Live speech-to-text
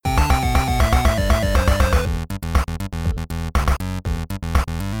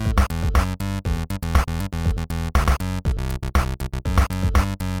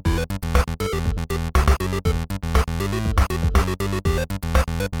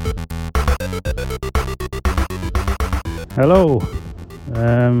Hello,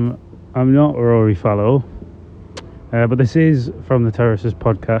 I'm not Rory Fallow, but this is From the Terraces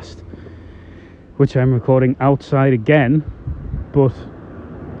podcast, which I'm recording outside again, but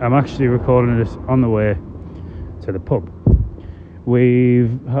I'm actually recording it on the way to the pub.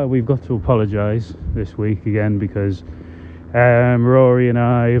 We've got to apologise this week again because Rory and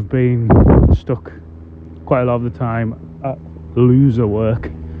I have been stuck quite a lot of the time at loser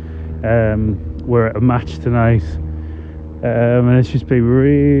work. We're at a match tonight. And it's just been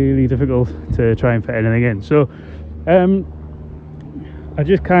really difficult to try and fit anything in. So I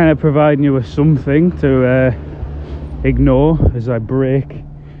just kind of providing you with something to ignore as I break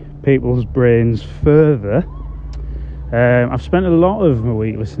people's brains further. I've spent a lot of my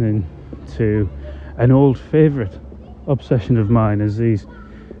week listening to an old favourite obsession of mine as these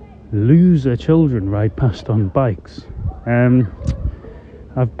loser children ride past on bikes.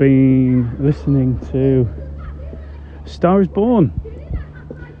 I've been listening to Star is Born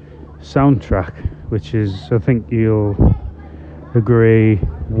soundtrack, which is, I think you'll agree,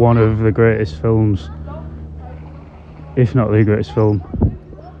 one of the greatest films, if not the greatest film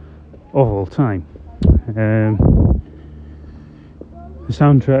of all time. The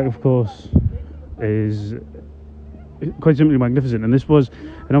soundtrack, of course, is quite simply magnificent, and this was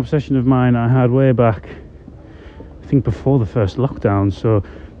an obsession of mine I had way back, I think before the first lockdown, so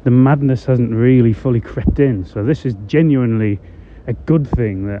the madness hasn't really fully crept in. So this is genuinely a good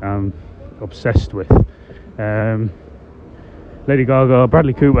thing that I'm obsessed with. Lady Gaga,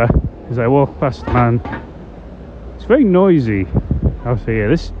 Bradley Cooper, as I walk past the man. It's very noisy out here.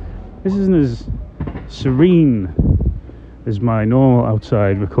 This isn't as serene as my normal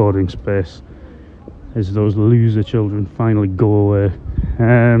outside recording space as those loser children finally go away.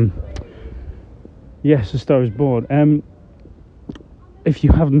 Yes, A Star is Born. If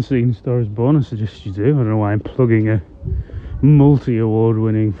you haven't seen Star is Born, I suggest you do. I don't know why I'm plugging a multi-award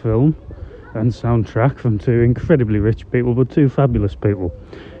winning film and soundtrack from two incredibly rich people, but two fabulous people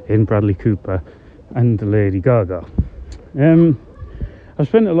in Bradley Cooper and Lady Gaga. I've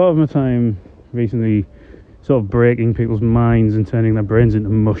spent a lot of my time recently sort of breaking people's minds and turning their brains into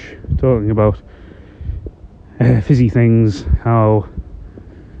mush, talking about fizzy things, how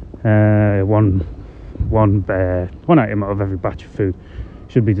one item out of every batch of food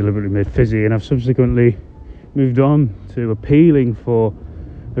should be deliberately made fizzy, and I've subsequently moved on to appealing for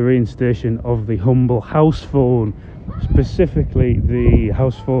the reinstation of the humble house phone, specifically the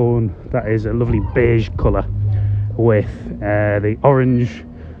house phone that is a lovely beige colour with the orange,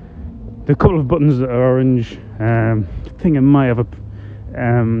 the couple of buttons that are orange. I think it might have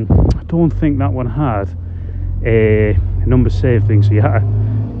I don't think that one had a number save thing, so you had to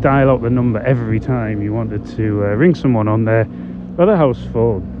dial out the number every time you wanted to ring someone on their other house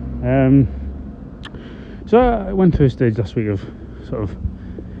phone. So I went through a stage last week of sort of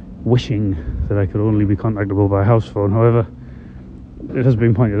wishing that I could only be contactable by house phone. However, it has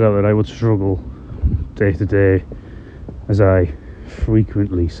been pointed out that I would struggle day to day as I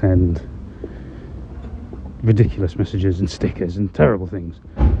frequently send ridiculous messages and stickers and terrible things.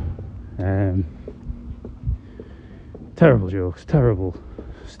 Terrible jokes, terrible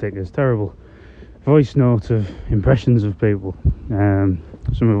stickers, terrible voice notes of impressions of people,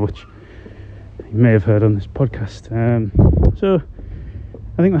 some of which you may have heard on this podcast. So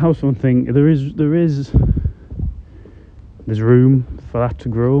I think the house phone thing, there's room for that to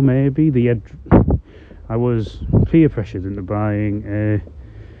grow. Maybe I was peer pressured into buying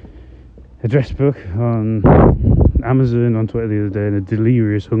a dress book on Amazon, on Twitter the other day in a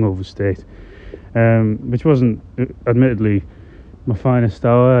delirious hungover state, which wasn't admittedly my finest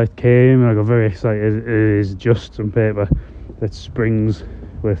hour. It came and I got very excited. It is just some paper that springs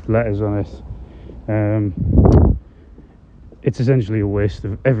with letters on it. It's essentially a waste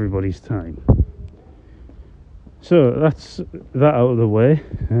of everybody's time. So that's that out of the way.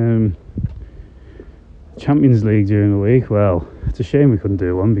 Champions League during the week, well, it's a shame we couldn't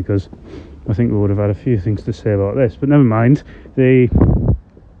do one because I think we would have had a few things to say about this, but never mind. The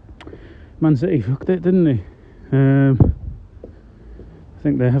Man City fucked it, didn't they? I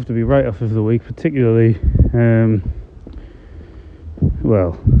think they have to be right off of the week, particularly,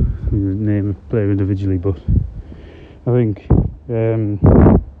 well, name a player individually, but I think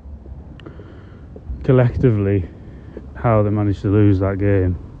collectively how they managed to lose that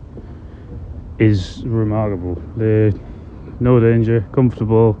game is remarkable. They're no danger,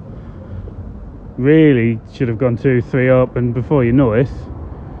 comfortable, really should have gone 2-3 up, and before you know it,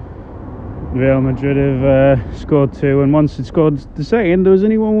 Real Madrid have scored two, and once it scored the second, there was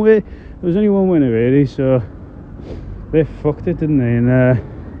only one winner really, so they fucked it, didn't they? And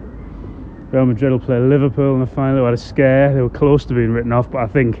Real Madrid will play Liverpool in the final, who had a scare. They were close to being written off, but I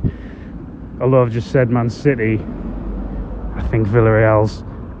think, although I've just said Man City, I think Villarreal's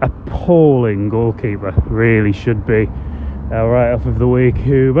appalling goalkeeper really should be our write-off of the week,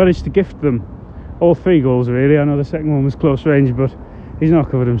 who managed to gift them all 3 goals really. I know the second one was close range, but he's not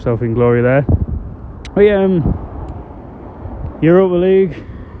covered himself in glory there. But yeah, Europa League,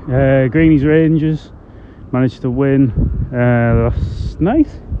 Greenies Rangers managed to win last night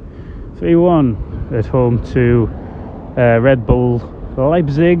 3-1 at home to Red Bull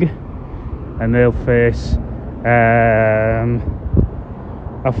Leipzig, and they'll face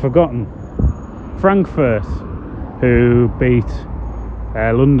I've forgotten, Frankfurt, who beat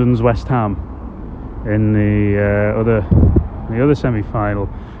London's West Ham in the other semi-final.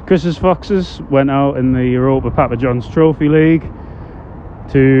 Chris's Foxes went out in the Europa Papa John's Trophy League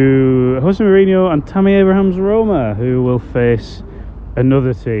to Jose Mourinho and Tammy Abraham's Roma, who will face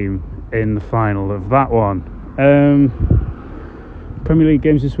another team in the final of that one. Premier League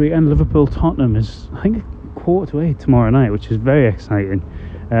games this weekend. Liverpool Tottenham is, I think, 7:45 tomorrow night, which is very exciting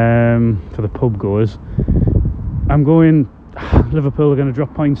for the pub goers. I'm going Liverpool are going to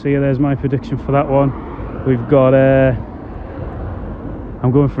drop points here. There's my prediction for that one. We've got I'm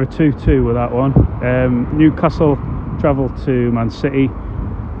going for a 2-2 with that one. Newcastle travel to Man City,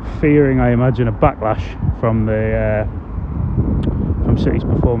 fearing, I imagine, a backlash from the from City's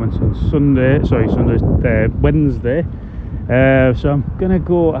performance on Wednesday. So I'm gonna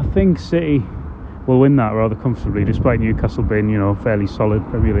go. I think City will win that rather comfortably, despite Newcastle being, you know, fairly solid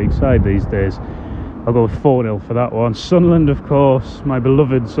Premier League side these days. I'll go with 4-0 for that one. Sunderland, of course, my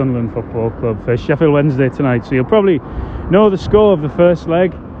beloved Sunderland Football Club, for Sheffield Wednesday tonight. So you'll probably know the score of the first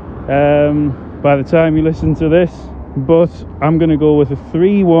leg by the time you listen to this. But I'm going to go with a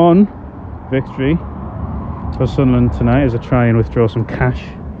 3-1 victory for Sunderland tonight as I try and withdraw some cash.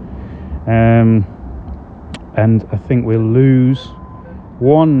 And I think we'll lose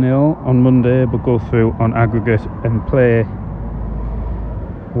 1-0 on Monday, but go through on aggregate and play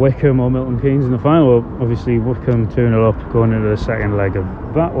Wycombe or Milton Keynes in the final. Obviously Wycombe 2-0 up going into the second leg of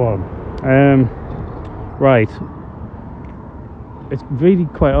that one. Right, it's really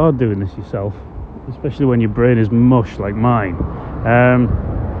quite hard doing this yourself, especially when your brain is mush like mine.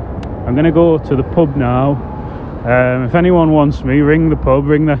 I'm going to go to the pub now. If anyone wants me, ring the pub,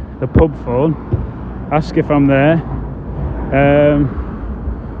 ring the pub phone, ask if I'm there.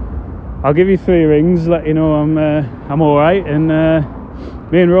 I'll give you 3 rings, let you know I'm alright, and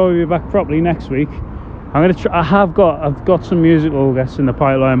me and Rory will be back properly next week. I'm gonna try. I've got some musical guests in the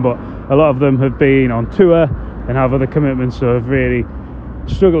pipeline, but a lot of them have been on tour and have other commitments, so I've really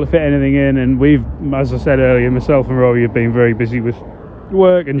struggled to fit anything in. And we've, as I said earlier, myself and Rory have been very busy with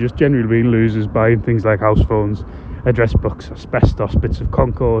work and just generally being losers, buying things like house phones, address books, asbestos, bits of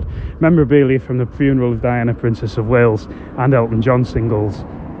Concord, memorabilia from the funeral of Diana, Princess of Wales, and Elton John singles.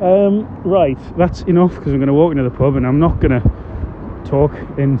 Right, that's enough, because I'm going to walk into the pub and I'm not going to talk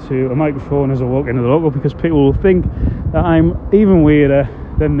into a microphone as I walk into the local, because people will think that I'm even weirder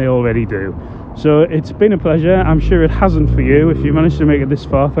than they already do. So it's been a pleasure. I'm sure it hasn't for you. If you managed to make it this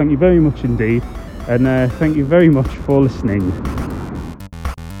far, thank you very much indeed, and thank you very much for listening.